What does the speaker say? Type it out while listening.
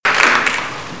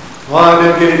Well, it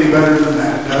doesn't get any better than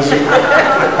that, does it?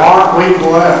 Aren't we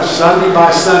blessed? Sunday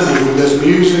by Sunday with this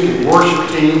music and worship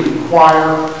team and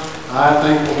choir. I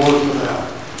thank the Lord for that.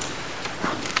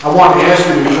 I want to ask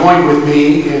you to join with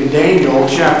me in Daniel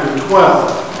chapter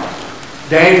 12.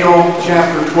 Daniel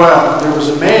chapter 12. There was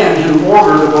a man who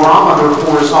ordered a barometer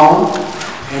for his home,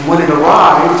 and when it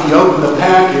arrived, he opened the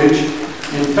package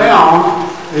and found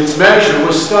its measure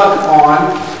was stuck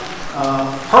on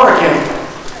hurricane.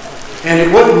 And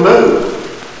it wouldn't move.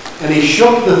 And he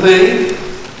shook the thing,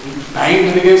 he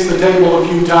banged it against the table a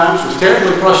few times, was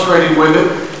terribly frustrated with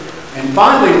it, and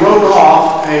finally wrote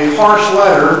off a harsh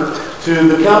letter to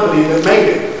the company that made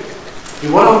it. He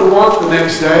went on to work the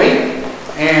next day,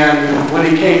 and when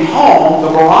he came home, the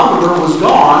barometer was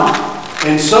gone,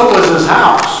 and so was his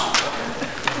house.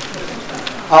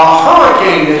 A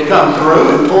hurricane had come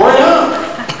through and tore it up.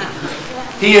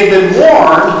 He had been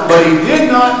warned, but he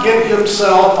did not get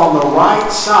himself on the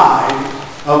right side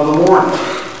of the warning.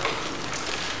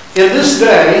 In this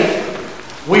day,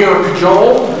 we are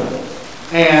cajoled,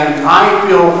 and I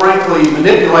feel frankly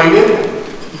manipulated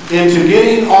into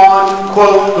getting on,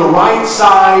 quote, the right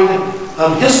side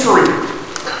of history.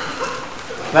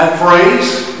 That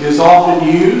phrase is often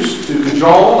used to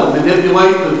cajole and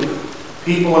manipulate the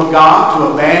people of God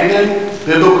to abandon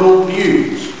biblical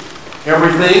views.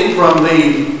 Everything from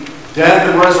the death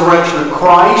and resurrection of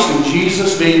Christ and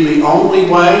Jesus being the only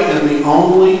way and the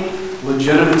only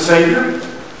legitimate Savior,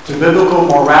 to biblical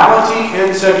morality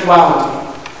and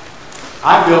sexuality.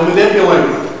 I feel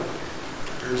manipulated.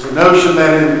 There's a notion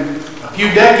that in a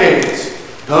few decades,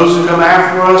 those who come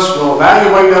after us will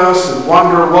evaluate us and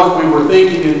wonder what we were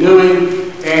thinking and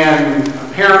doing, and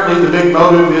apparently the big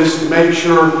motive is to make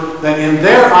sure that in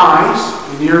their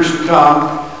eyes, in years to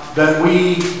come, that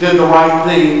we did the right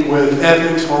thing with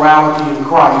ethics, morality, and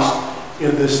Christ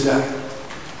in this day.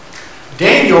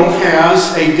 Daniel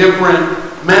has a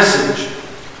different message.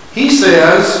 He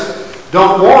says,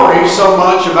 don't worry so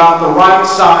much about the right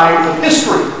side of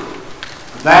history.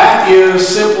 That is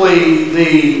simply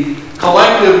the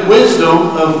collective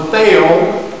wisdom of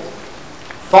failed,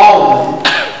 fallen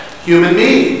human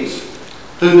beings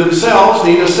who themselves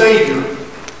need a Savior,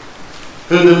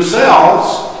 who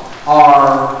themselves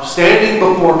are standing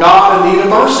before God and need a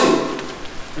mercy.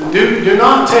 Do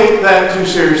not take that too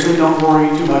seriously. Don't worry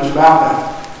too much about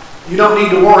that. You don't need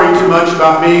to worry too much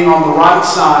about being on the right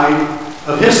side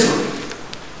of history.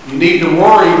 You need to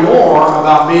worry more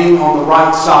about being on the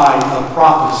right side of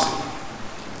prophecy.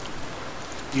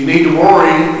 You need to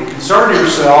worry and concern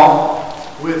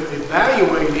yourself with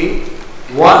evaluating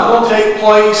what will take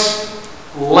place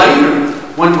later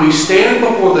when we stand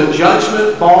before the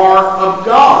judgment bar of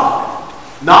God.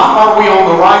 Not are we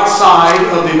on the right side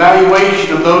of the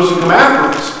evaluation of those who come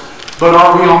after us, but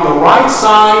are we on the right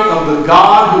side of the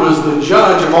God who is the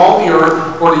judge of all the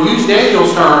earth, or to use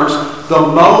Daniel's terms, the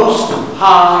Most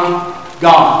High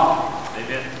God.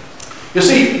 Amen. You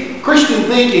see, Christian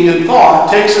thinking and thought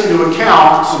takes into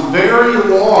account some very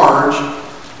large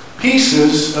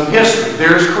pieces of history.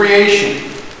 There's creation.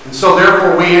 And so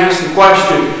therefore we ask the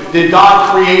question, did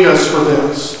God create us for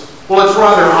this? Well, it's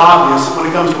rather obvious that when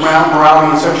it comes to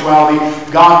morality and sexuality,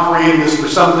 God created us for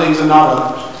some things and not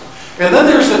others. And then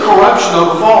there's the corruption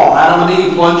of the fall. Adam and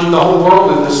Eve plunging the whole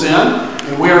world into sin,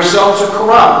 and we ourselves are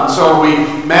corrupt. And so are we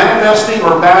manifesting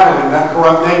or battling that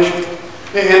corrupt nature?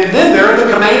 And then there are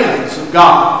the commands of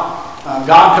God.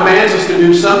 God commands us to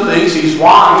do some things. He's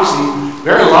wise. He's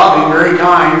very loving, very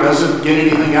kind. Doesn't get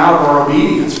anything out of our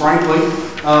obedience, frankly.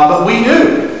 But we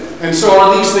do. And so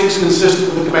are these things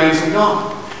consistent with the commands of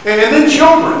God? And then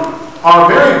children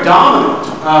are a very dominant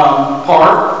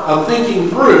part of thinking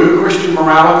through Christian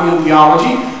morality and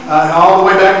theology. All the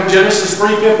way back to Genesis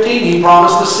 3:15, he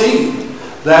promised a seed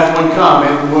that would come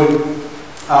and would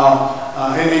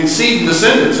and seed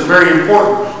descendants are very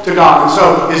important to God. And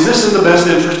so, is this in the best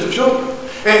interest of children?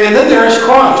 And then there is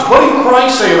Christ. What did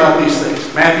Christ say about these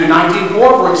things? Matthew 19:4,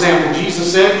 for example,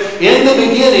 Jesus said, in the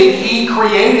beginning, he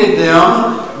created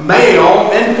them male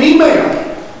and female.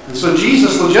 And so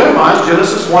Jesus legitimized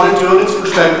Genesis 1 and 2 in its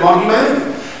perspective on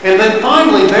humanity. And then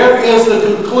finally, there is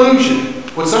the conclusion,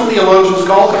 what some theologians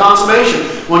call the consummation.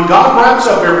 When God wraps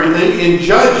up everything and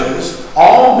judges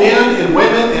all men and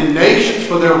women and nations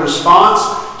for their response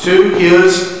to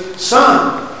his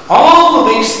Son. All of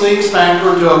these things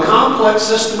factor into a complex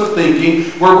system of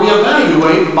thinking where we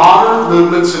evaluate modern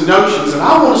movements and notions. And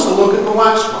I want us to look at the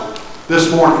last one this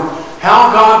morning.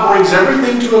 How God brings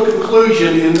everything to a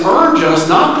conclusion and urge us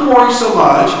not to worry so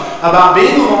much about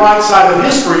being on the right side of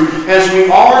history as we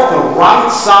are the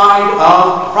right side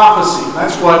of prophecy.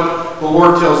 That's what the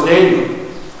Lord tells Daniel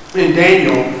in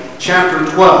Daniel chapter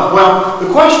 12. Well,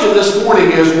 the question this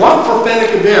morning is, what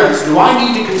prophetic events do I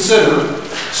need to consider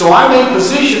so I may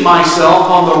position myself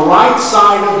on the right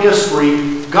side of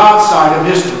history, God's side of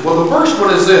history? Well, the first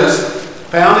one is this,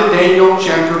 found in Daniel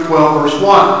chapter 12, verse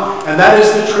 1, and that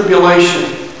is the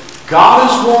tribulation. God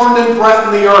has warned and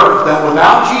threatened the earth that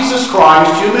without Jesus Christ,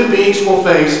 human beings will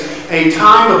face a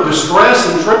time of distress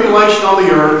and tribulation on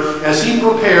the earth as he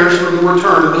prepares for the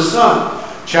return of the Son.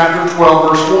 Chapter 12,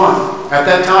 verse 1. At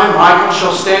that time, Michael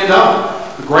shall stand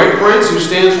up, the great prince who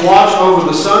stands watch over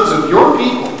the sons of your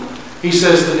people, he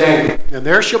says to Daniel. And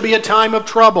there shall be a time of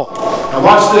trouble. Now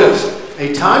watch this.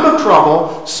 A time of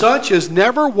trouble such as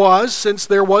never was since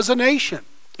there was a nation,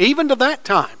 even to that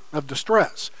time of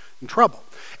distress and trouble.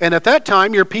 And at that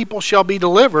time your people shall be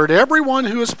delivered, everyone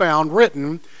who is found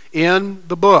written in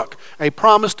the book. A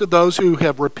promise to those who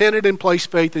have repented and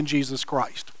placed faith in Jesus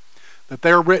Christ, that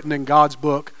they're written in God's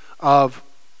book of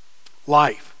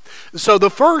life. So the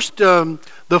first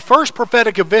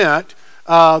prophetic event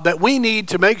that we need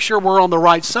to make sure we're on the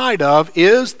right side of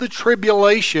is the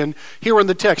tribulation here in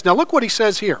the text. Now look what he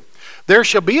says here. There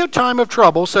shall be a time of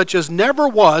trouble such as never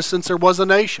was since there was a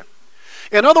nation.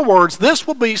 In other words, this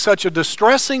will be such a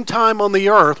distressing time on the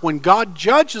earth when God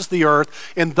judges the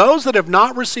earth and those that have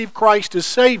not received Christ as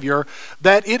Savior,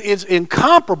 that it is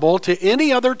incomparable to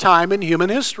any other time in human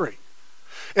history.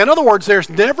 In other words, there's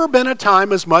never been a time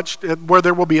where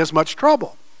there will be as much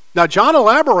trouble. Now, John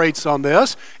elaborates on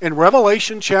this in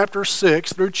Revelation chapter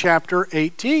 6 through chapter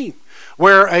 18,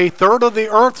 where a third of the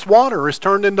earth's water is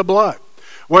turned into blood,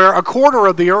 where a quarter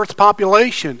of the earth's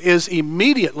population is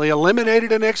immediately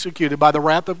eliminated and executed by the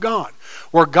wrath of God,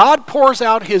 where God pours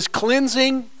out his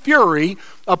cleansing fury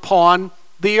upon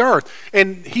the earth.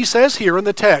 And he says here in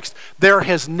the text, there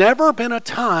has never been a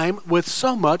time with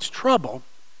so much trouble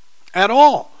at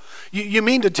all. You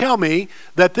mean to tell me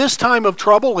that this time of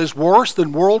trouble is worse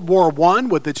than World War I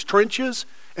with its trenches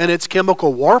and its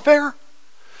chemical warfare?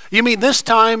 You mean this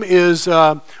time is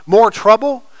more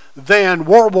trouble than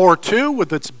World War II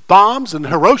with its bombs in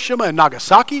Hiroshima and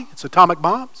Nagasaki, its atomic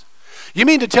bombs? You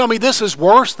mean to tell me this is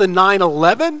worse than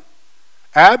 9/11?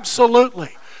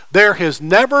 Absolutely. There has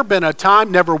never been a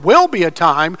time, never will be a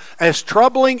time, as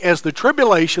troubling as the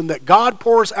tribulation that God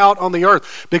pours out on the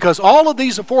earth. Because all of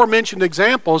these aforementioned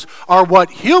examples are what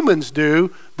humans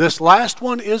do. This last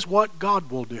one is what God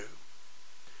will do.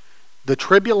 The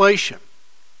tribulation.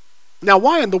 Now,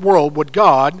 why in the world would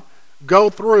God go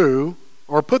through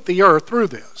or put the earth through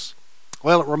this?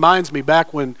 Well, it reminds me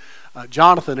back when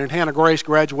Jonathan and Hannah Grace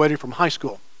graduated from high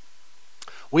school.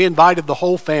 We invited the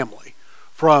whole family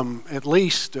from at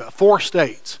least 4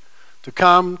 states to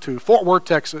come to Fort Worth,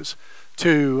 Texas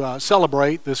to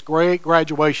celebrate this great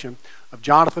graduation of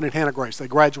Jonathan and Hannah Grace. They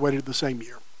graduated the same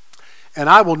year. And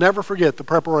I will never forget the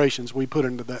preparations we put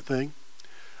into that thing.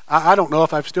 I don't know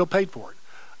if I've still paid for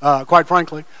it, quite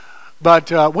frankly.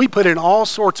 But we put in all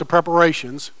sorts of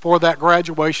preparations for that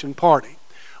graduation party.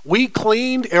 We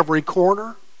cleaned every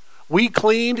corner. We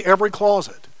cleaned every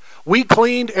closet. We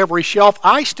cleaned every shelf.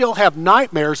 I still have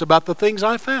nightmares about the things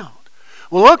I found,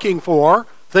 looking for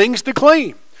things to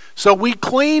clean. So we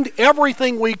cleaned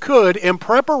everything we could in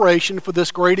preparation for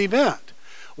this great event.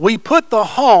 We put the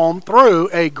home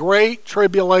through a great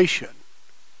tribulation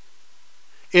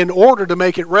in order to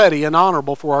make it ready and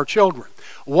honorable for our children.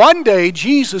 One day,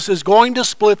 Jesus is going to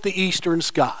split the eastern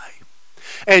sky.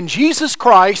 And Jesus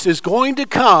Christ is going to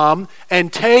come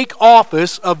and take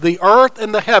office of the earth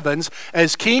and the heavens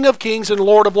as King of Kings and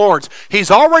Lord of Lords.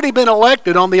 He's already been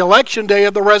elected on the election day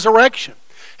of the resurrection.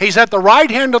 He's at the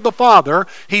right hand of the Father.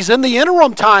 He's in the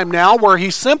interim time now where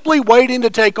he's simply waiting to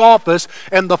take office,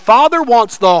 and the Father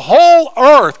wants the whole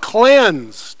earth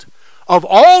cleansed of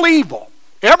all evil,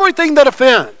 everything that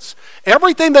offends,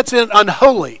 everything that's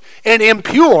unholy and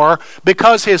impure,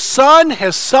 because his Son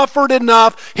has suffered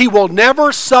enough. He will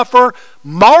never suffer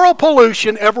moral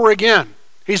pollution ever again.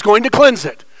 He's going to cleanse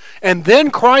it. And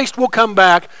then Christ will come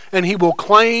back and he will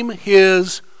claim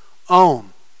his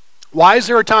own. Why is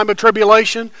there a time of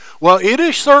tribulation? Well, it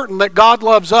is certain that God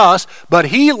loves us, but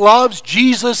he loves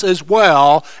Jesus as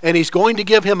well, and he's going to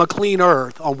give him a clean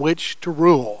earth on which to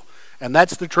rule. And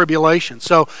that's the tribulation.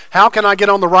 So how can I get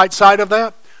on the right side of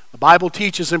that? The Bible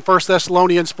teaches in 1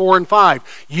 Thessalonians 4 and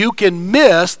 5, you can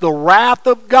miss the wrath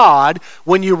of God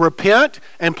when you repent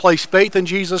and place faith in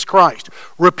Jesus Christ.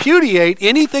 Repudiate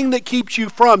anything that keeps you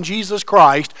from Jesus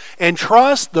Christ and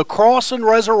trust the cross and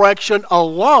resurrection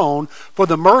alone for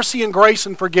the mercy and grace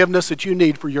and forgiveness that you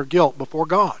need for your guilt before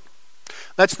God.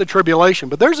 That's the tribulation.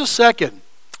 But there's a second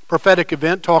prophetic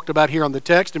event talked about here on the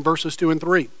text in verses 2 and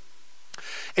 3.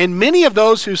 And many of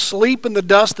those who sleep in the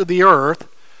dust of the earth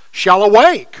shall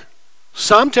awake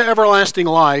some to everlasting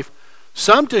life,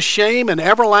 some to shame and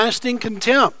everlasting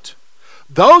contempt.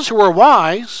 Those who are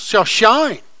wise shall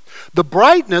shine. The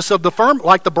brightness of the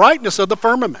like the brightness of the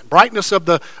firmament, brightness of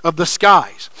the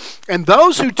skies. And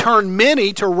those who turn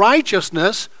many to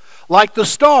righteousness like the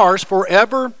stars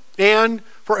forever and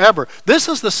forever. This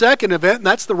is the second event, and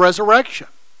that's the resurrection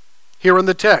here in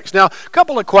the text. Now, a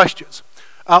couple of questions.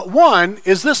 One,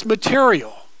 is this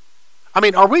material? I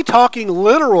mean, are we talking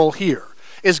literal here?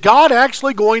 Is God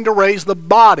actually going to raise the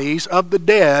bodies of the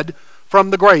dead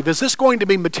from the grave? Is this going to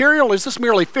be material? Is this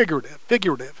merely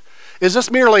figurative? Is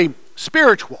this merely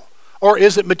spiritual? Or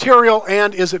is it material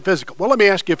and is it physical? Well, let me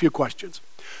ask you a few questions.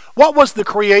 What was the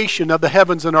creation of the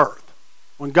heavens and earth?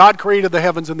 When God created the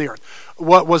heavens and the earth,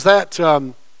 what was that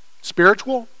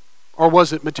spiritual or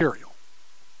was it material?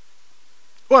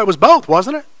 Well, it was both,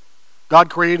 wasn't it? God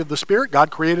created the spirit,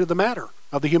 God created the matter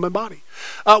of the human body.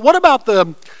 What about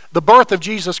the birth of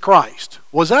Jesus Christ?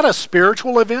 Was that a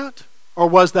spiritual event or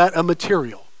was that a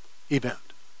material event?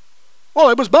 Well,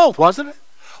 it was both, wasn't it?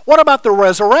 What about the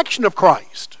resurrection of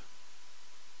Christ?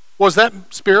 Was that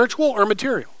spiritual or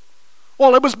material?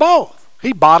 Well, it was both.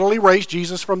 He bodily raised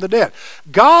Jesus from the dead.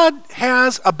 God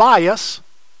has a bias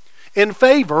in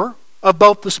favor of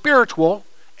both the spiritual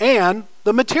and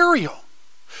the material.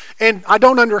 And I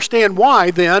don't understand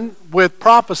why then, with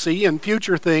prophecy and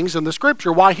future things in the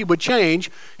Scripture, why he would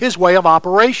change his way of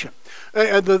operation.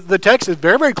 The text is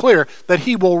very, very clear that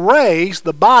he will raise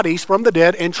the bodies from the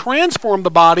dead and transform the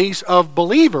bodies of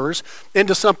believers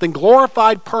into something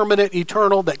glorified, permanent,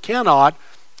 eternal, that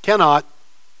cannot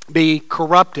be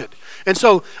corrupted. And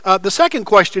so the second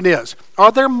question is,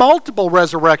 are there multiple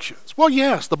resurrections? Well,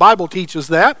 yes, the Bible teaches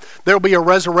that. There will be a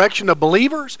resurrection of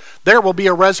believers. There will be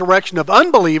a resurrection of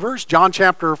unbelievers, John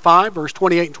chapter 5, verse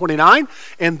 28 and 29.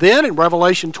 And then in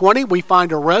Revelation 20, we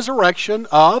find a resurrection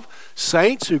of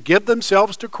saints who give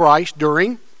themselves to Christ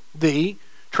during the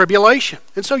tribulation.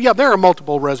 And so, yeah, there are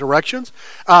multiple resurrections.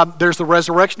 There's the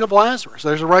resurrection of Lazarus.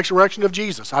 There's the resurrection of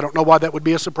Jesus. I don't know why that would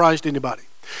be a surprise to anybody.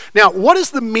 Now, what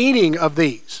is the meaning of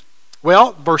these?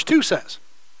 Well, verse 2 says,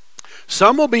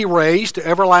 some will be raised to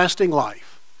everlasting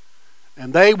life,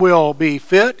 and they will be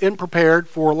fit and prepared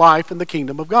for life in the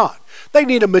kingdom of God. They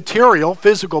need a material,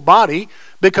 physical body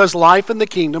because life in the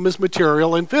kingdom is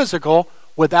material and physical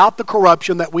without the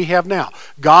corruption that we have now.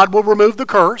 God will remove the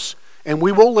curse, and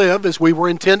we will live as we were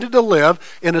intended to live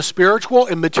in a spiritual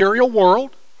and material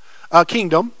world,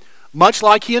 kingdom, much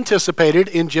like he anticipated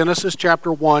in Genesis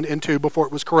chapter 1 and 2 before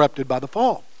it was corrupted by the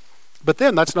fall. But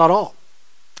then that's not all.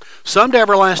 Some to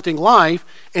everlasting life,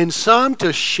 and some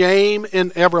to shame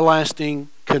and everlasting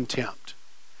contempt.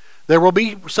 There will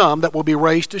be some that will be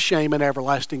raised to shame and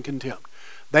everlasting contempt.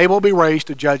 They will be raised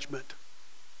to judgment.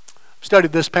 I've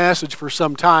studied this passage for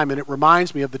some time, and it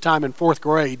reminds me of the time in 4th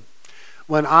grade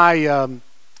when I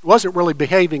wasn't really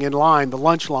behaving in line, the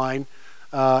lunch line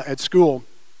at school.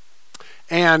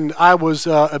 And I was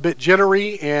a bit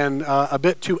jittery and a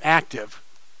bit too active,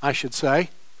 I should say,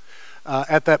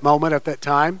 at that moment, at that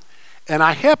time. And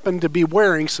I happened to be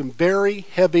wearing some very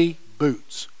heavy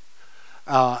boots.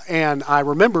 And I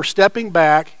remember stepping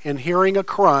back and hearing a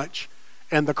crunch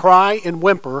and the cry and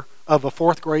whimper of a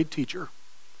 4th grade teacher.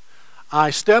 I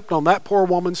stepped on that poor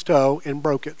woman's toe and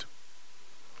broke it.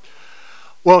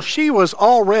 Well, she was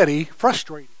already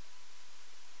frustrated.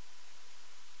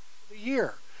 The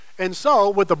year. And so,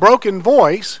 with a broken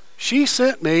voice, she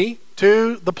sent me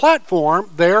to the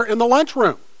platform there in the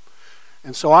lunchroom.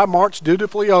 And so I marched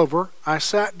dutifully over. I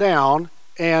sat down,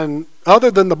 and other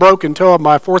than the broken toe of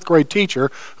my 4th grade teacher,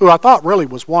 who I thought really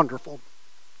was wonderful,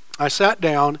 I sat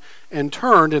down and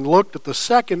turned and looked at the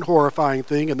second horrifying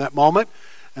thing in that moment,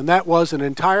 and that was an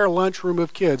entire lunchroom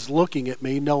of kids looking at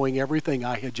me, knowing everything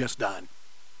I had just done.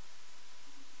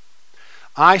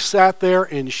 I sat there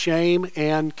in shame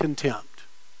and contempt.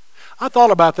 I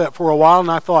thought about that for a while,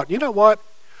 and I thought, you know what?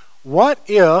 What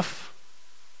if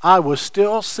I was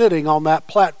still sitting on that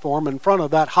platform in front of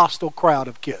that hostile crowd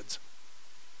of kids?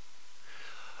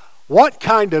 What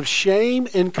kind of shame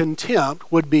and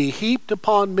contempt would be heaped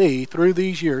upon me through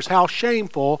these years? How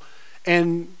shameful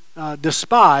and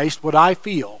despised would I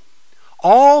feel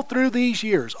all through these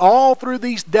years, all through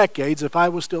these decades if I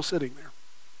was still sitting there?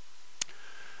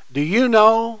 Do you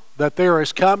know that there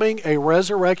is coming a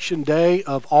resurrection day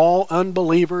of all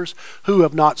unbelievers who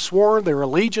have not sworn their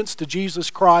allegiance to Jesus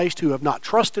Christ, who have not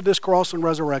trusted his cross and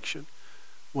resurrection,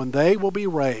 when they will be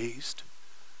raised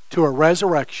to a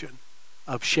resurrection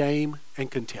of shame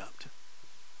and contempt?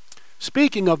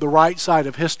 Speaking of the right side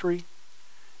of history,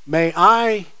 may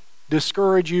I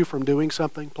discourage you from doing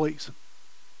something, please?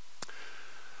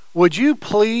 Would you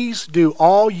please do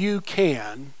all you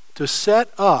can to to set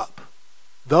up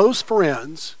those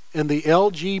friends in the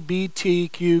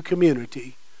LGBTQ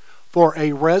community for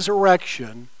a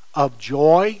resurrection of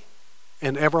joy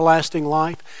and everlasting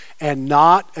life, and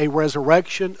not a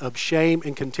resurrection of shame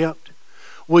and contempt?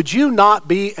 Would you not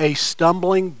be a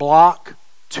stumbling block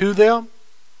to them,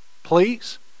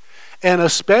 please? And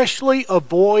especially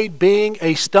avoid being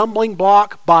a stumbling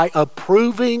block by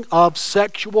approving of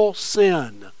sexual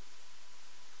sin.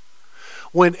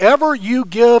 Whenever you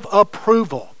give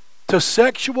approval to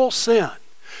sexual sin,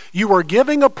 you are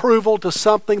giving approval to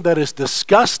something that is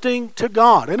disgusting to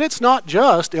God. And it's not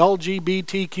just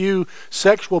LGBTQ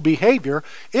sexual behavior,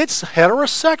 it's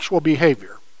heterosexual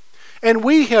behavior. And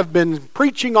we have been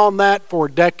preaching on that for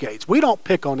decades. We don't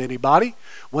pick on anybody.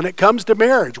 When it comes to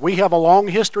marriage, we have a long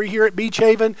history here at Beach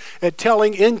Haven at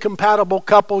telling incompatible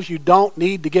couples you don't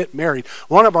need to get married.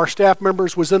 One of our staff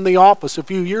members was in the office a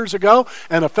few years ago,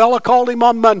 and a fella called him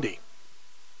on Monday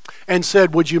and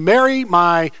said, "Would you marry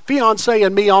my fiance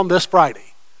and me on this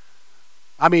Friday?"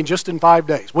 I mean, just in 5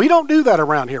 days. We don't do that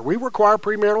around here. We require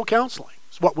premarital counseling.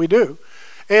 It's what we do.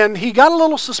 And he got a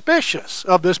little suspicious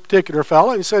of this particular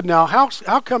fellow. He said, "Now,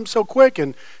 how come so quick?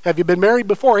 And have you been married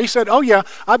before?" He said, "Oh yeah,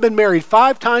 I've been married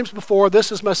 5 times before.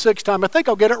 This is my 6th time. I think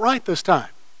I'll get it right this time."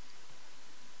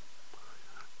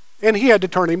 And he had to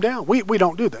turn him down. We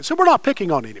don't do that. So we're not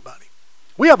picking on anybody.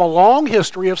 We have a long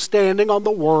history of standing on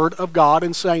the Word of God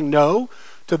and saying no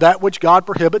to that which God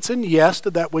prohibits and yes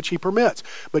to that which He permits.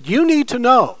 But you need to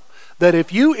know that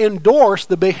if you endorse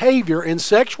the behavior and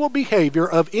sexual behavior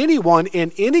of anyone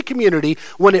in any community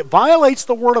when it violates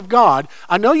the Word of God,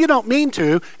 I know you don't mean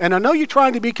to, and I know you're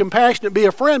trying to be compassionate, be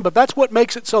a friend, but that's what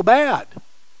makes it so bad.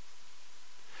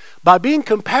 By being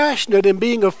compassionate and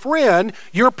being a friend,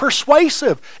 you're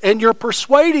persuasive, and you're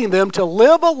persuading them to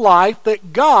live a life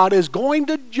that God is going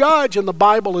to judge. And the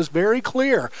Bible is very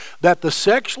clear that the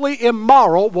sexually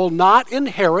immoral will not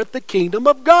inherit the kingdom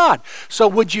of God. So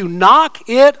would you knock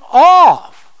it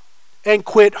off and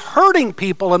quit hurting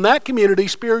people in that community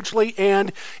spiritually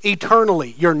and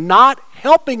eternally? You're not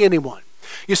helping anyone.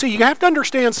 You see, you have to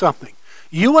understand something.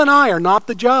 You and I are not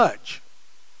the judge.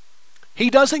 He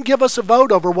doesn't give us a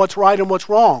vote over what's right and what's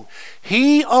wrong.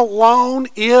 He alone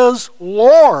is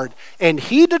Lord, and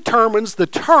He determines the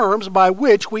terms by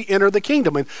which we enter the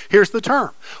kingdom. And here's the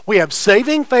term. We have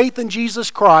saving faith in Jesus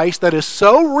Christ that is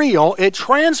so real, it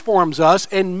transforms us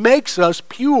and makes us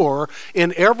pure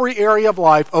in every area of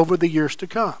life over the years to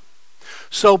come.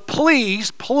 So please,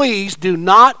 please do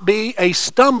not be a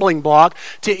stumbling block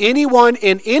to anyone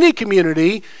in any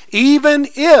community, even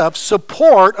if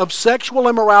support of sexual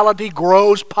immorality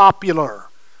grows popular.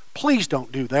 Please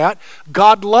don't do that.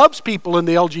 God loves people in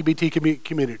the LGBT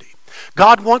community.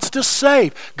 God wants to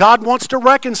save. God wants to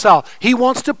reconcile. He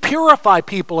wants to purify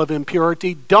people of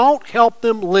impurity. Don't help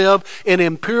them live an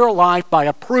impure life by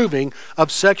approving of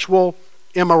sexual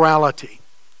immorality.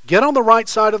 Get on the right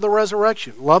side of the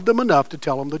resurrection. Love them enough to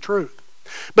tell them the truth.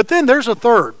 But then there's a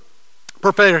third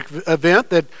prophetic event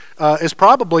that is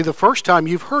probably the first time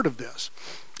you've heard of this.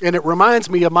 And it reminds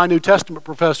me of my New Testament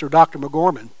professor, Dr.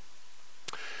 McGorman.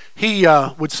 He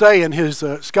would say in his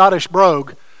Scottish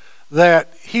brogue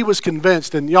that he was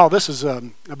convinced, and y'all, this is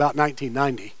about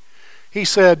 1990. He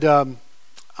said,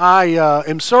 I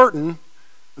am certain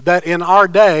that in our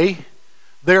day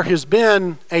there has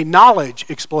been a knowledge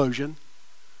explosion,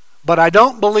 but I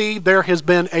don't believe there has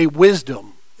been a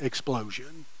wisdom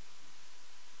explosion.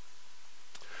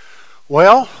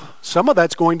 Well, some of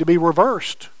that's going to be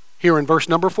reversed here in verse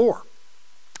number 4.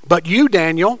 But you,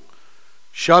 Daniel,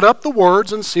 shut up the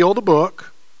words and seal the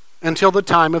book until the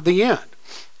time of the end.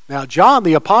 Now, John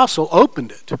the Apostle opened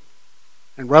it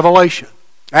in Revelation.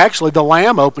 Actually, the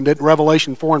Lamb opened it in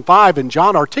Revelation 4 and 5, and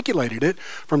John articulated it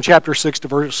from chapter 6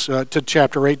 to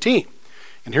chapter 18.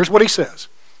 And here's what he says.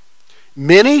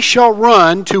 Many shall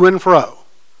run to and fro.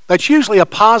 That's usually a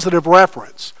positive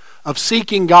reference of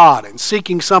seeking God and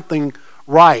seeking something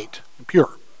right and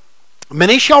pure.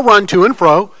 Many shall run to and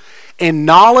fro, and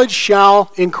knowledge shall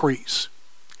increase.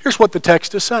 Here's what the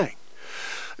text is saying.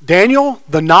 Daniel,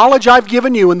 the knowledge I've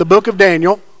given you in the book of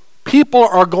Daniel, people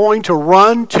are going to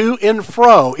run to and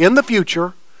fro in the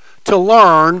future to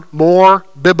learn more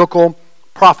biblical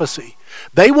prophecy.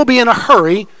 They will be in a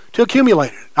hurry to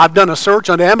accumulate it. I've done a search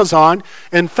on Amazon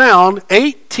and found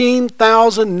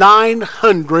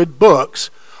 18,900 books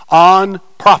on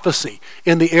prophecy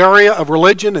in the area of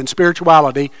religion and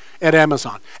spirituality at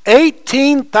Amazon.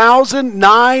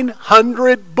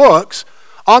 18,900 books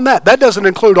on that. That doesn't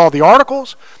include all the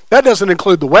articles. That doesn't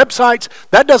include the websites.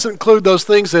 That doesn't include those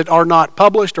things that are not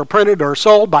published or printed or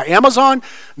sold by Amazon.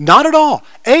 Not at all.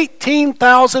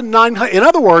 18,900. In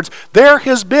other words, there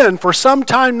has been for some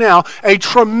time now a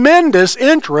tremendous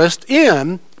interest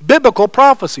in biblical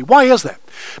prophecy. Why is that?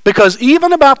 Because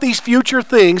even about these future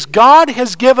things, God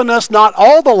has given us not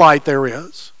all the light there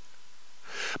is,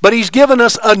 but He's given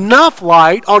us enough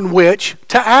light on which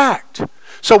to act.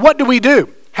 So what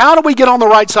do? How do we get on the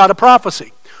right side of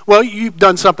prophecy? Well, you've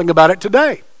done something about it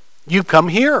today. You've come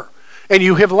here and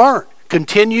you have learned.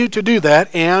 Continue to do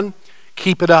that and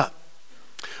keep it up.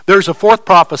 There's a fourth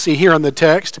prophecy here in the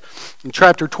text, in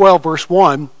chapter 12, verse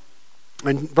 1,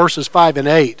 and verses 5 and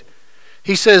 8.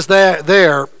 He says that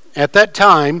there, at that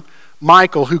time,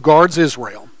 Michael, who guards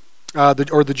Israel,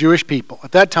 or the Jewish people,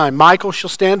 at that time, Michael shall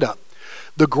stand up,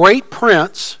 the great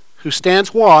prince who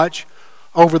stands watch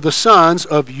over the sons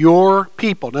of your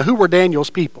people. Now, who were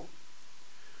Daniel's people?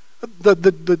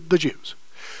 The Jews.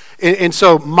 And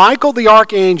so Michael the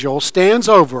archangel stands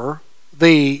over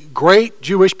the great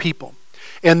Jewish people.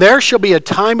 And there shall be a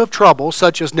time of trouble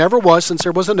such as never was since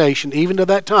there was a nation, even to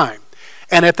that time.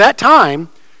 And at that time,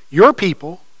 your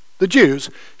people, the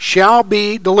Jews, shall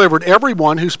be delivered,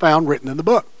 everyone who's found written in the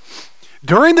book.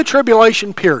 During the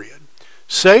tribulation period,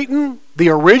 Satan, the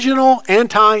original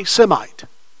anti-Semite,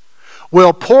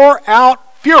 will pour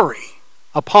out fury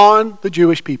upon the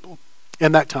Jewish people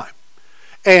in that time.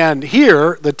 And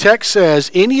here the text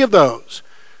says any of those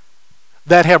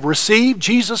that have received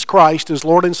Jesus Christ as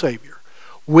Lord and Savior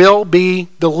will be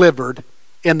delivered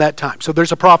in that time. So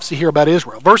there's a prophecy here about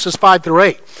Israel. Verses 5 through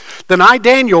 8. Then I,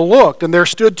 Daniel, looked, and there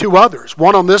stood two others,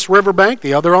 one on this riverbank,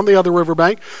 the other on the other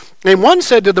riverbank. And one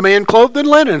said to the man clothed in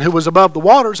linen, who was above the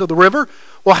waters of the river,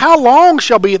 well, how long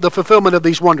shall be the fulfillment of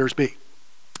these wonders be?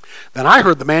 Then I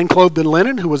heard the man clothed in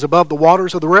linen, who was above the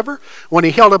waters of the river, when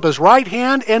he held up his right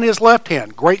hand and his left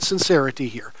hand, great sincerity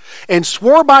here, and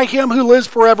swore by him who lives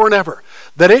forever and ever,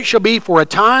 that it shall be for a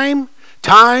time,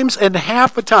 times and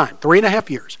half a time, 3.5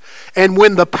 years. And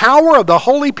when the power of the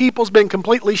holy people's been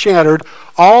completely shattered,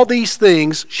 all these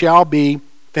things shall be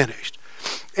finished.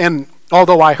 And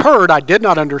although I heard, I did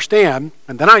not understand.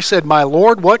 And then I said, my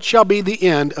Lord, what shall be the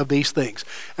end of these things?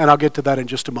 And I'll get to that in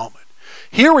just a moment.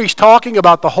 Here he's talking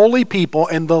about the holy people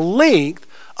and the length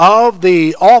of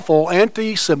the awful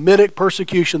anti-Semitic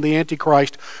persecution the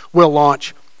Antichrist will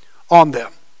launch on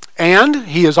them. And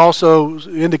he is also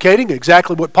indicating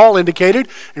exactly what Paul indicated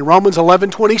in Romans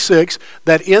 11:26,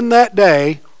 that in that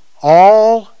day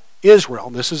all Israel,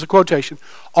 and this is a quotation,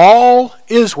 all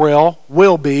Israel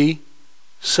will be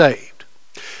saved.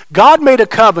 God made a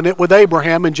covenant with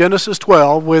Abraham in Genesis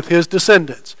 12 with his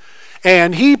descendants.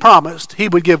 And he promised he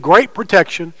would give great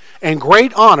protection and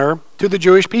great honor to the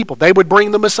Jewish people. They would bring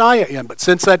the Messiah in. But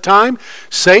since that time,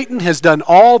 Satan has done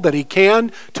all that he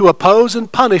can to oppose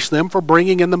and punish them for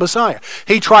bringing in the Messiah.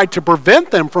 He tried to prevent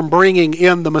them from bringing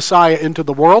in the Messiah into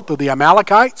the world through the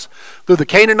Amalekites, through the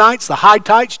Canaanites, the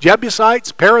Hittites,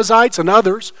 Jebusites, Perizzites, and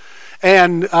others.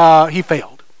 And he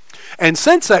failed. And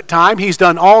since that time, he's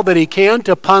done all that he can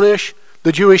to punish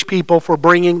the Jewish people for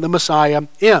bringing the Messiah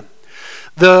in.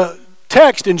 The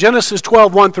text in Genesis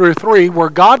 12, 1 through 3, where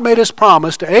God made his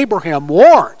promise to Abraham,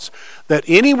 warns that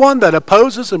anyone that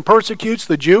opposes and persecutes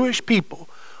the Jewish people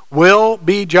will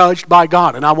be judged by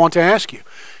God. And I want to ask you,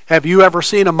 have you ever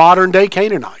seen a modern day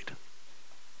Canaanite?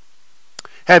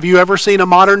 Have you ever seen a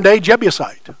modern day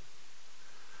Jebusite?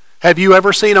 Have you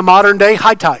ever seen a modern day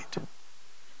Hittite?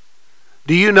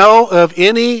 Do you know of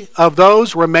any of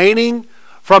those remaining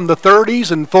from the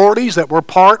 30s and 40s that were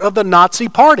part of the Nazi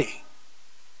Party?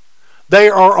 They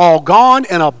are all gone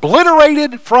and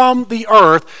obliterated from the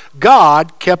earth.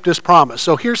 God kept his promise.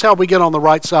 So here's how we get on the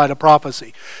right side of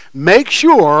prophecy. Make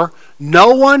sure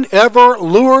no one ever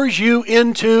lures you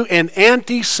into an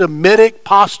anti-Semitic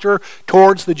posture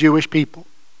towards the Jewish people.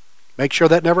 Make sure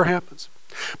that never happens.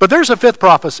 But there's a fifth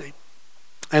prophecy,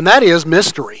 and that is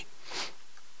mystery.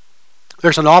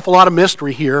 There's an awful lot of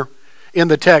mystery here in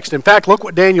the text. In fact, look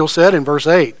what Daniel said in verse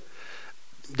 8.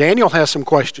 Daniel has some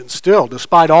questions still,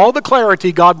 despite all the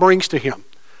clarity God brings to him.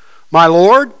 My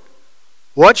Lord,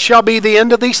 what shall be the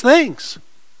end of these things?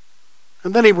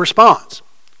 And then he responds,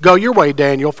 go your way,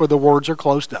 Daniel, for the words are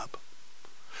closed up.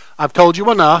 I've told you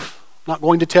enough, I'm not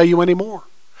going to tell you any more.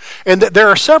 And there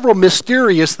are several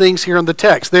mysterious things here in the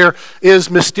text. There is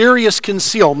mysterious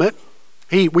concealment.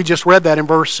 We just read that in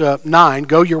verse 9.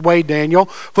 Go your way, Daniel,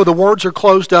 for the words are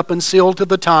closed up and sealed to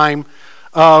the time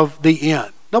of the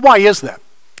end. Now, why is that?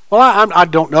 Well, I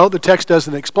don't know. The text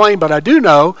doesn't explain, but I do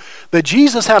know that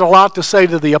Jesus had a lot to say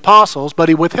to the apostles, but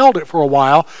he withheld it for a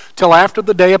while till after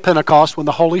the day of Pentecost when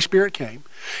the Holy Spirit came.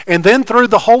 And then through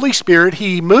the Holy Spirit,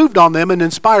 he moved on them and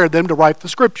inspired them to write the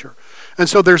Scripture. And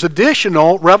so there's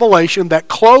additional revelation that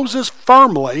closes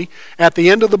firmly at the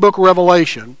end of the book of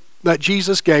Revelation that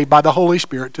Jesus gave by the Holy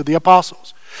Spirit to the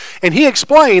apostles. And he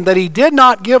explained that he did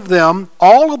not give them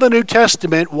all of the New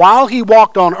Testament while he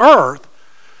walked on earth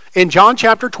in John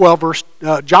chapter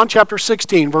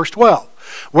 16, verse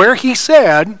 12, where he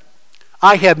said,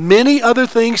 I have many other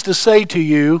things to say to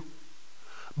you,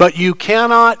 but you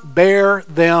cannot bear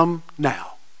them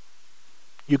now.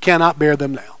 You cannot bear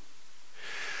them now.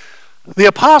 The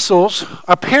apostles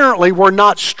apparently were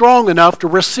not strong enough to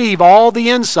receive all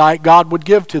the insight God would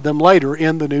give to them later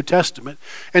in the New Testament.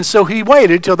 And so he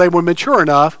waited till they were mature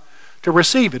enough to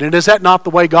receive it. And is that not the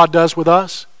way God does with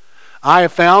us? I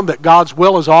have found that God's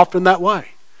will is often that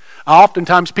way.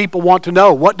 Oftentimes people want to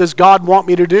know, what does God want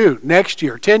me to do next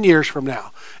year, 10 years from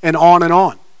now, and on and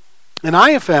on. And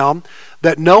I have found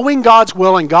that knowing God's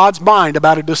will and God's mind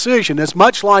about a decision is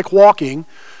much like walking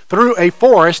through a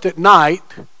forest at night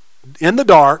in the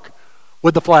dark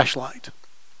with the flashlight.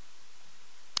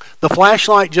 The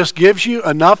flashlight just gives you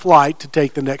enough light to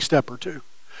take the next step or two,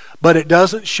 but it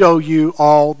doesn't show you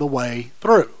all the way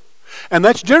through. And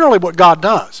that's generally what God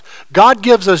does. God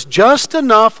gives us just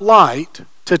enough light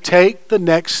to take the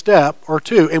next step or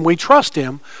two, and we trust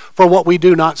him for what we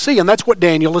do not see. And that's what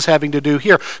Daniel is having to do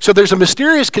here. So there's a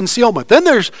mysterious concealment. Then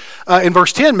there's, in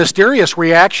verse 10, mysterious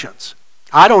reactions.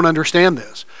 I don't understand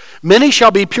this. Many shall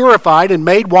be purified and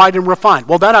made white and refined.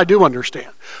 Well, that I do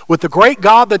understand. With the great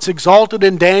God that's exalted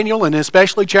in Daniel, and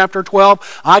especially chapter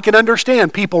 12, I can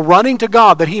understand people running to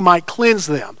God that he might cleanse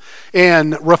them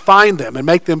and refine them and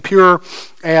make them pure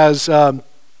as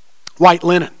white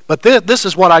linen. But this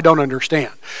is what I don't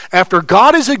understand. After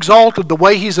God is exalted the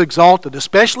way he's exalted,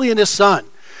 especially in his Son,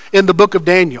 in the book of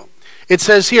Daniel, it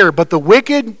says here, but the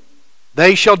wicked,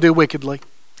 they shall do wickedly.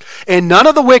 And none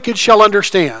of the wicked shall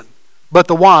understand, but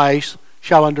the wise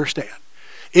shall understand.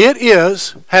 It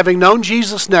is, having known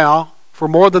Jesus now for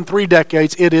more than 3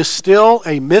 decades, it is still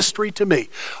a mystery to me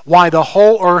why the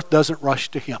whole earth doesn't rush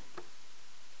to him.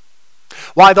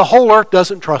 Why the whole earth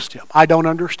doesn't trust him. I don't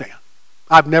understand.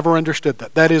 I've never understood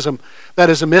that. That is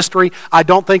a mystery. I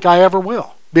don't think I ever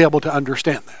will be able to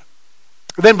understand that.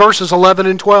 Then verses 11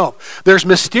 and 12. There's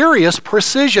mysterious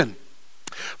precision.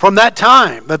 From that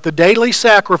time that the daily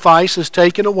sacrifice is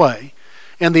taken away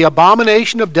and the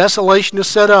abomination of desolation is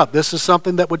set up, this is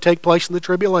something that would take place in the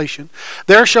tribulation,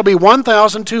 there shall be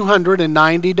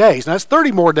 1,290 days. Now, that's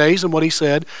 30 more days than what he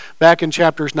said back in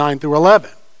chapters 9 through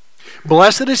 11.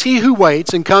 Blessed is he who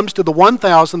waits and comes to the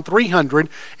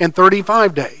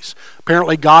 1,335 days.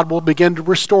 Apparently, God will begin to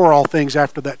restore all things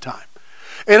after that time.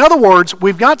 In other words,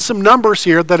 we've got some numbers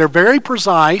here that are very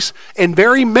precise and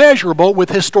very measurable with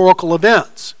historical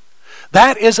events.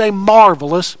 That is a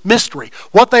marvelous mystery.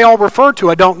 What they all refer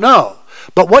to, I don't know.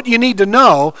 But what you need to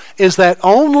know is that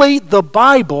only the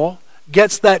Bible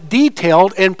gets that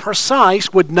detailed and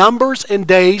precise with numbers and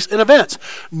days and events.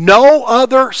 No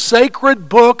other sacred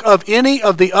book of any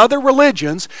of the other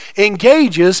religions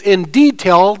engages in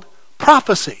detailed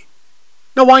prophecy.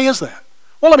 Now, why is that?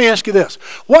 Well, let me ask you this.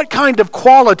 What kind of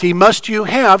quality must you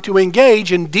have to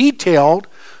engage in detailed,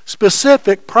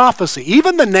 specific prophecy?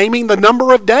 Even the naming the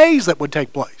number of days that would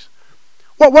take place.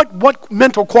 What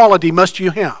mental quality must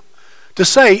you have to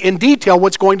say in detail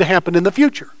what's going to happen in the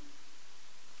future?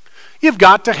 You've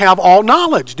got to have all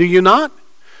knowledge, do you not?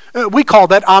 We call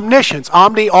that omniscience.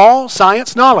 Omni, all,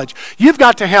 science, knowledge. You've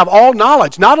got to have all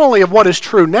knowledge, not only of what is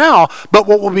true now, but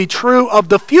what will be true of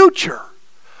the future.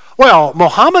 Well,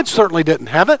 Muhammad certainly didn't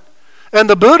have it. And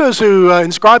the Buddhas who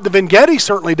inscribed the Vingeti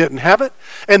certainly didn't have it.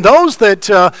 And those that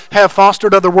have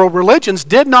fostered other world religions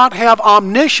did not have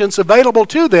omniscience available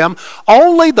to them.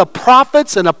 Only the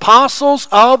prophets and apostles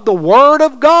of the Word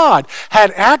of God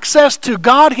had access to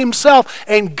God himself,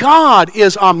 and God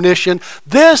is omniscient.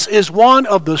 This is one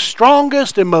of the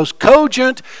strongest and most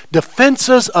cogent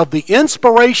defenses of the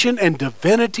inspiration and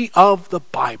divinity of the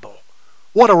Bible.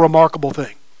 What a remarkable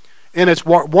thing. And it's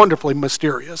wonderfully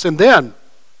mysterious. And then,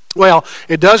 well,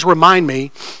 it does remind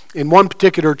me in one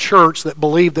particular church that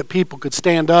believed that people could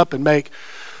stand up and make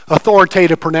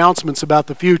authoritative pronouncements about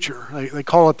the future. They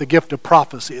call it the gift of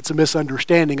prophecy. It's a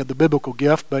misunderstanding of the biblical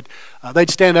gift, but they'd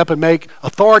stand up and make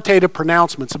authoritative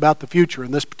pronouncements about the future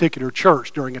in this particular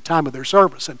church during a time of their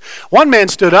service. And one man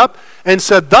stood up and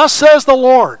said, "Thus says the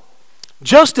Lord,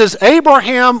 just as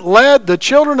Abraham led the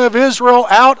children of Israel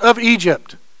out of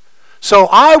Egypt, so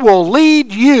I will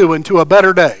lead you into a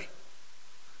better day."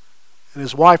 And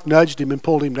his wife nudged him and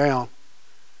pulled him down.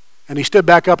 And he stood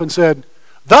back up and said,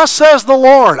 "Thus says the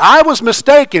Lord, I was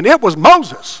mistaken. It was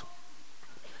Moses."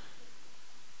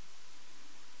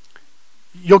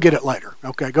 You'll get it later.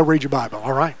 Okay, go read your Bible,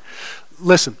 all right?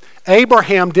 Listen,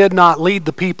 Abraham did not lead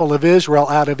the people of Israel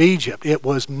out of Egypt. It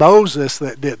was Moses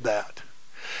that did that.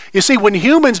 You see, when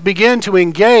humans begin to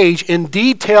engage in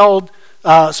detailed,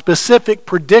 specific,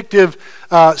 predictive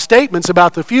statements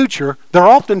about the future, they're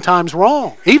oftentimes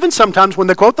wrong, even sometimes when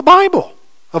they quote the Bible,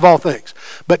 of all things.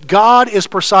 But God is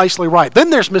precisely right. Then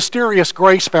there's mysterious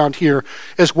grace found here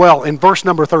as well in verse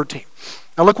number 13.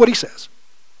 Now look what he says.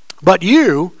 But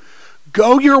you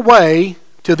go your way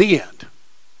to the end.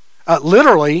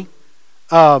 Literally,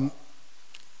 the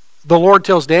Lord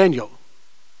tells Daniel,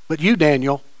 but you,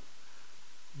 Daniel,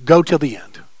 go to the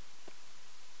end.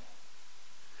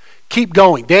 Keep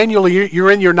going. Daniel, you're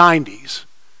in your 90s.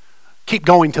 Keep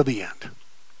going to the end.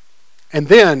 And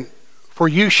then, for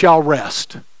you shall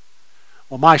rest.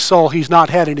 Well, my soul, he's not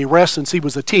had any rest since he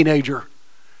was a teenager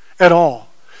at all.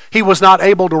 He was not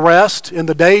able to rest in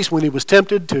the days when he was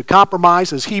tempted to compromise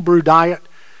his Hebrew diet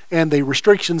and the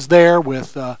restrictions there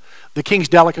with the king's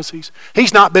delicacies.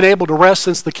 He's not been able to rest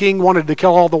since the king wanted to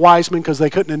kill all the wise men because they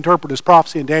couldn't interpret his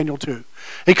prophecy in Daniel 2.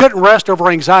 He couldn't rest over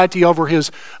anxiety over his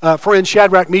friends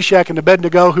Shadrach, Meshach, and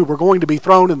Abednego who were going to be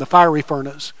thrown in the fiery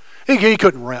furnace. He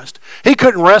couldn't rest. He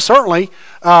couldn't rest, certainly,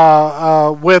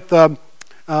 with the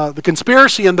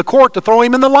conspiracy in the court to throw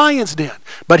him in the lion's den.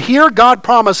 But here God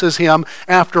promises him,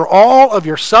 after all of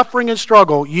your suffering and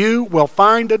struggle, you will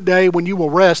find a day when you will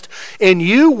rest, and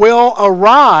you will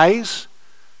arise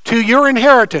to your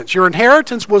inheritance. Your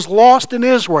inheritance was lost in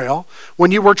Israel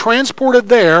when you were transported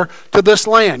there to this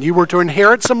land. You were to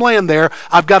inherit some land there.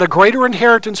 I've got a greater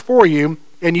inheritance for you,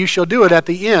 and you shall do it at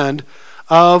the end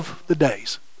of the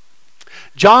days.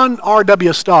 John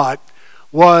R.W. Stott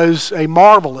was a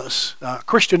marvelous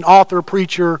Christian author,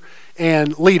 preacher,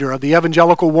 and leader of the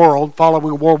evangelical world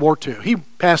following World War II. He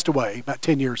passed away about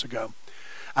 10 years ago.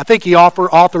 I think he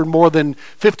authored more than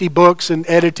 50 books and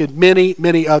edited many,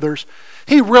 many others.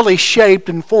 He really shaped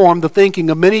and formed the thinking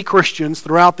of many Christians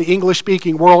throughout the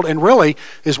English-speaking world, and really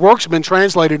his works have been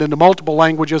translated into multiple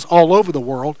languages all over the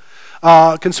world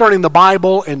concerning the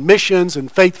Bible and missions and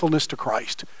faithfulness to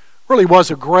Christ. Really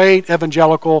was a great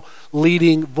evangelical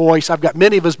leading voice. I've got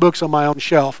many of his books on my own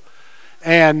shelf.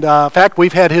 And in fact,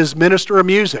 we've had his minister of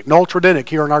music, Noel Tredinnick,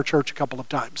 here in our church a couple of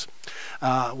times,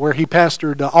 where he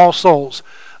pastored All Souls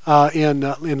in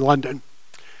London.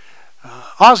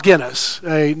 Os Guinness,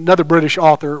 another British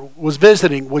author, was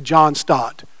visiting with John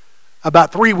Stott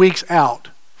about 3 weeks out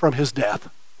from his death.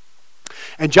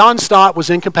 And John Stott was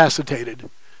incapacitated.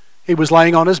 He was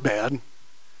laying on his bed.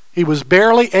 He was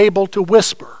barely able to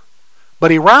whisper. But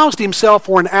he roused himself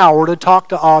for an hour to talk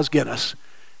to Os Guinness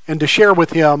and to share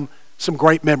with him some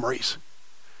great memories.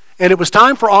 And it was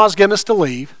time for Os Guinness to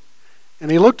leave.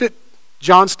 And he looked at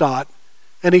John Stott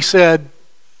and he said,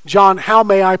 "John, how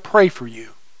may I pray for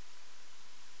you?"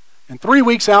 And 3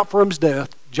 weeks out from his death,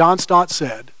 John Stott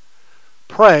said,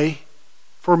 "Pray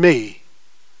for me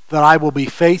that I will be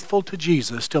faithful to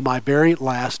Jesus till my very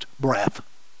last breath."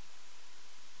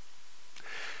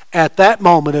 At that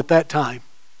moment, at that time,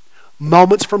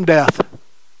 moments from death,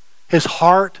 his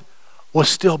heart was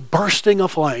still bursting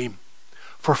aflame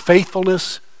for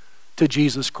faithfulness to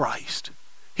Jesus Christ.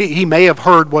 He may have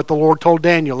heard what the Lord told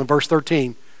Daniel in verse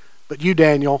 13, but you,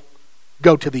 Daniel,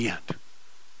 go to the end.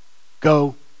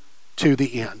 Go to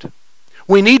the end.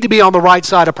 We need to be on the right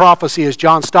side of prophecy as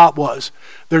John Stott was.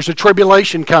 There's a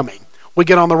tribulation coming. We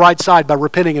get on the right side by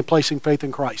repenting and placing faith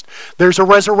in Christ. There's a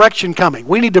resurrection coming.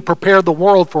 We need to prepare the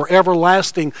world for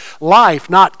everlasting life,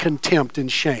 not contempt and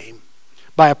shame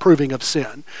by approving of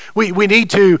sin. We need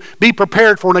to be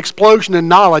prepared for an explosion in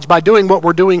knowledge by doing what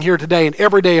we're doing here today and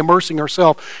every day immersing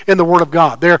ourselves in the Word of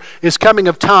God. There is coming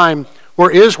a time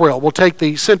where Israel will take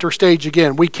the center stage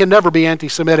again. We can never be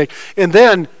anti-Semitic. And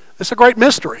then, it's a great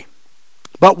mystery.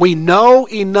 But we know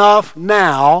enough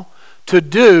now to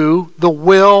do the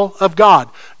will of God.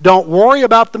 Don't worry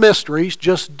about the mysteries,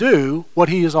 just do what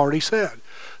He has already said.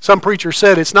 Some preacher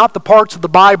said, it's not the parts of the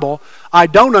Bible I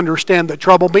don't understand that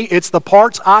trouble me, it's the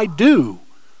parts I do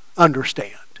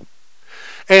understand.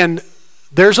 And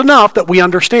there's enough that we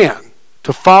understand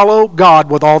to follow God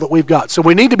with all that we've got. So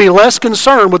we need to be less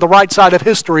concerned with the right side of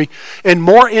history and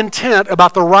more intent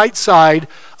about the right side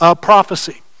of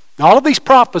prophecy. Now, all of these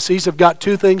prophecies have got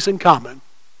two things in common.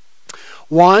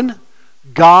 One,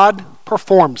 God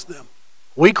performs them.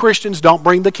 We Christians don't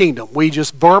bring the kingdom. We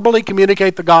just verbally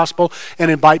communicate the gospel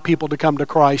and invite people to come to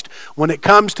Christ. When it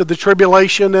comes to the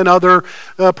tribulation and other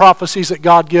prophecies that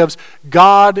God gives,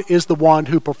 God is the one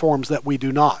who performs that, we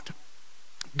do not.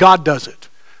 God does it.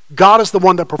 God is the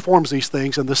one that performs these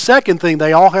things. And the second thing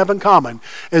they all have in common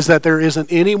is that there isn't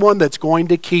anyone that's going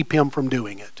to keep Him from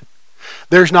doing it.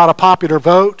 There's not a popular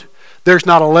vote. There's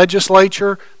not a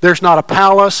legislature. There's not a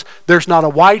palace. There's not a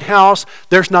White House.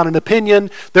 There's not an opinion.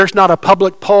 There's not a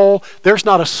public poll. There's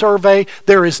not a survey.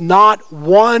 There is not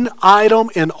one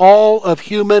item in all of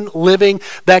human living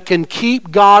that can keep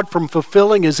God from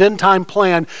fulfilling his end-time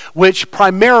plan, which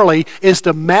primarily is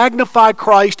to magnify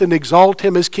Christ and exalt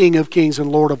him as King of Kings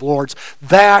and Lord of Lords.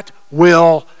 That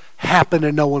will happen,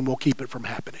 and no one will keep it from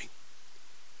happening.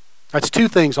 That's two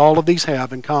things all of these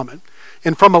have in common.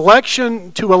 And from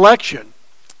election to election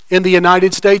in the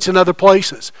United States and other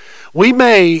places, we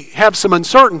may have some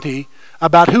uncertainty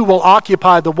about who will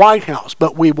occupy the White House,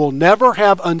 but we will never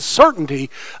have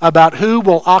uncertainty about who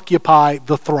will occupy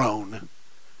the throne.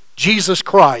 Jesus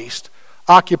Christ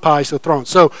occupies the throne.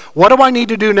 So what do I need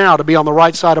to do now to be on the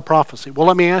right side of prophecy? Well,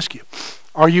 let me ask you,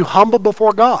 are you humble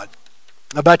before God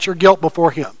about your guilt before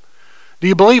him? Do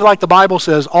you believe, like the Bible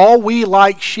says, all we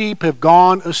like sheep have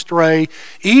gone astray?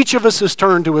 Each of us has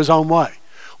turned to his own way.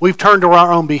 We've turned to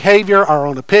our own behavior, our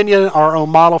own opinion, our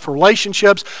own model for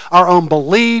relationships, our own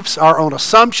beliefs, our own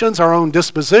assumptions, our own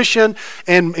disposition,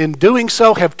 and in doing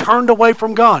so have turned away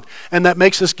from God, and that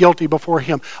makes us guilty before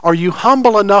him. Are you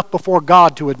humble enough before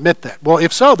God to admit that? Well,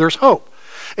 if so, there's hope.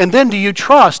 And then do you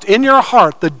trust in your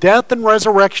heart the death and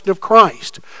resurrection of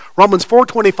Christ? Romans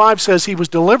 4:25 says he was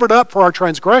delivered up for our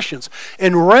transgressions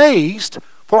and raised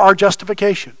for our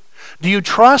justification. Do you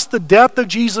trust the death of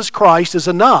Jesus Christ is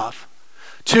enough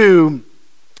to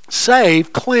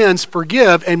save, cleanse,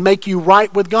 forgive, and make you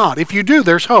right with God? If you do,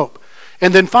 there's hope.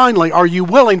 And then finally, are you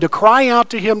willing to cry out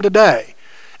to him today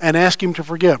and ask him to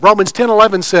forgive? Romans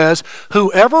 10:11 says,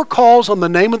 whoever calls on the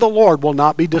name of the Lord will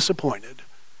not be disappointed.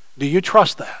 Do you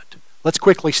trust that? Let's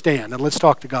quickly stand and let's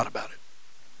talk to God about it.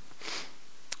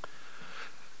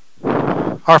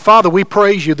 Our Father, we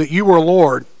praise you that you are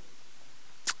Lord,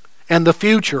 and the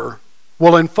future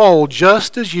will unfold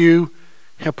just as you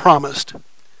have promised.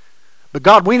 But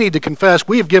God, we need to confess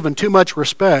we have given too much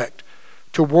respect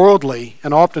to worldly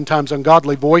and oftentimes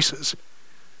ungodly voices.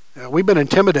 We've been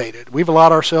intimidated. We've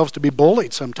allowed ourselves to be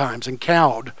bullied sometimes and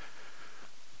cowed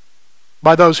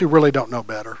by those who really don't know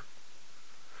better.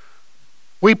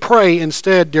 We pray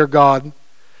instead, dear God,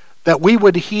 that we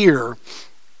would hear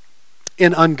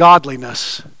in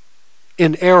ungodliness,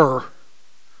 in error,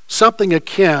 something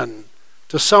akin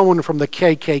to someone from the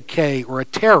KKK or a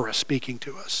terrorist speaking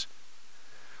to us.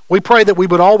 We pray that we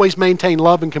would always maintain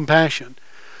love and compassion,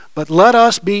 but let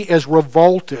us be as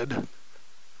revolted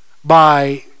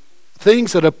by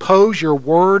things that oppose your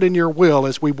word and your will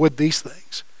as we would these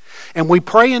things. And we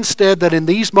pray instead that in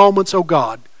these moments, O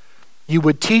God, you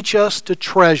would teach us to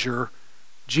treasure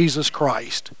Jesus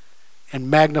Christ and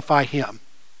magnify him.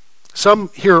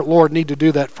 Some here, Lord, need to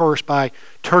do that first by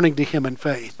turning to him in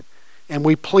faith. And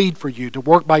we plead for you to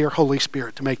work by your Holy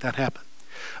Spirit to make that happen.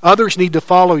 Others need to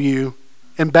follow you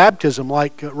in baptism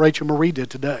like Rachel Marie did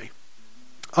today.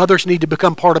 Others need to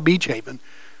become part of Beach Haven.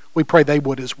 We pray they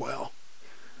would as well.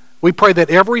 We pray that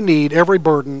every need, every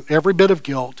burden, every bit of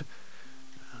guilt,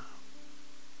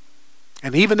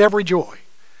 and even every joy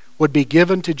would be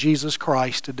given to Jesus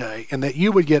Christ today, and that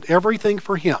you would get everything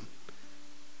for him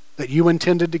that you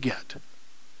intended to get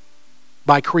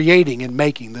by creating and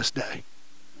making this day.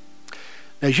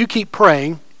 Now, as you keep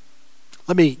praying,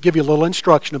 let me give you a little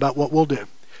instruction about what we'll do.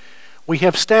 We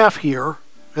have staff here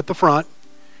at the front,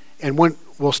 and when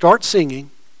we'll start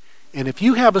singing, and if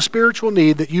you have a spiritual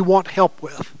need that you want help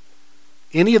with,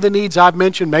 any of the needs I've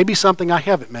mentioned, maybe something I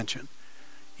haven't mentioned,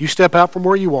 you step out from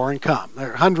where you are and come.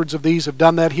 There are hundreds of these have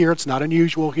done that here. It's not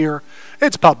unusual here.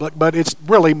 It's public, but it's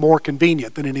really more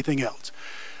convenient than anything else.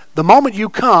 The moment you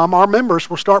come, our members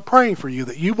will start praying for you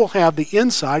that you will have the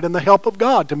insight and the help of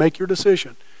God to make your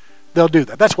decision. They'll do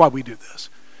that. That's why we do this.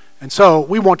 And so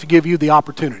we want to give you the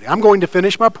opportunity. I'm going to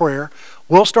finish my prayer.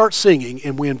 We'll start singing,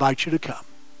 and we invite you to come.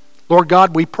 Lord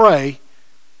God, we pray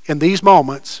in these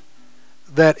moments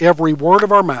that every word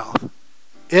of our mouth,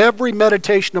 every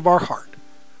meditation of our heart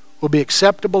will be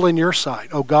acceptable in your sight,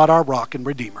 O God, our rock and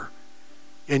redeemer.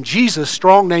 In Jesus'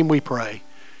 strong name we pray.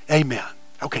 Amen.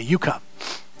 Okay, you come.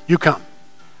 You come.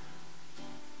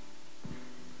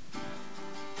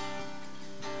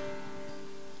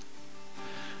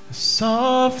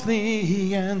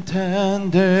 Softly and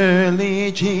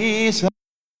tenderly, Jesus.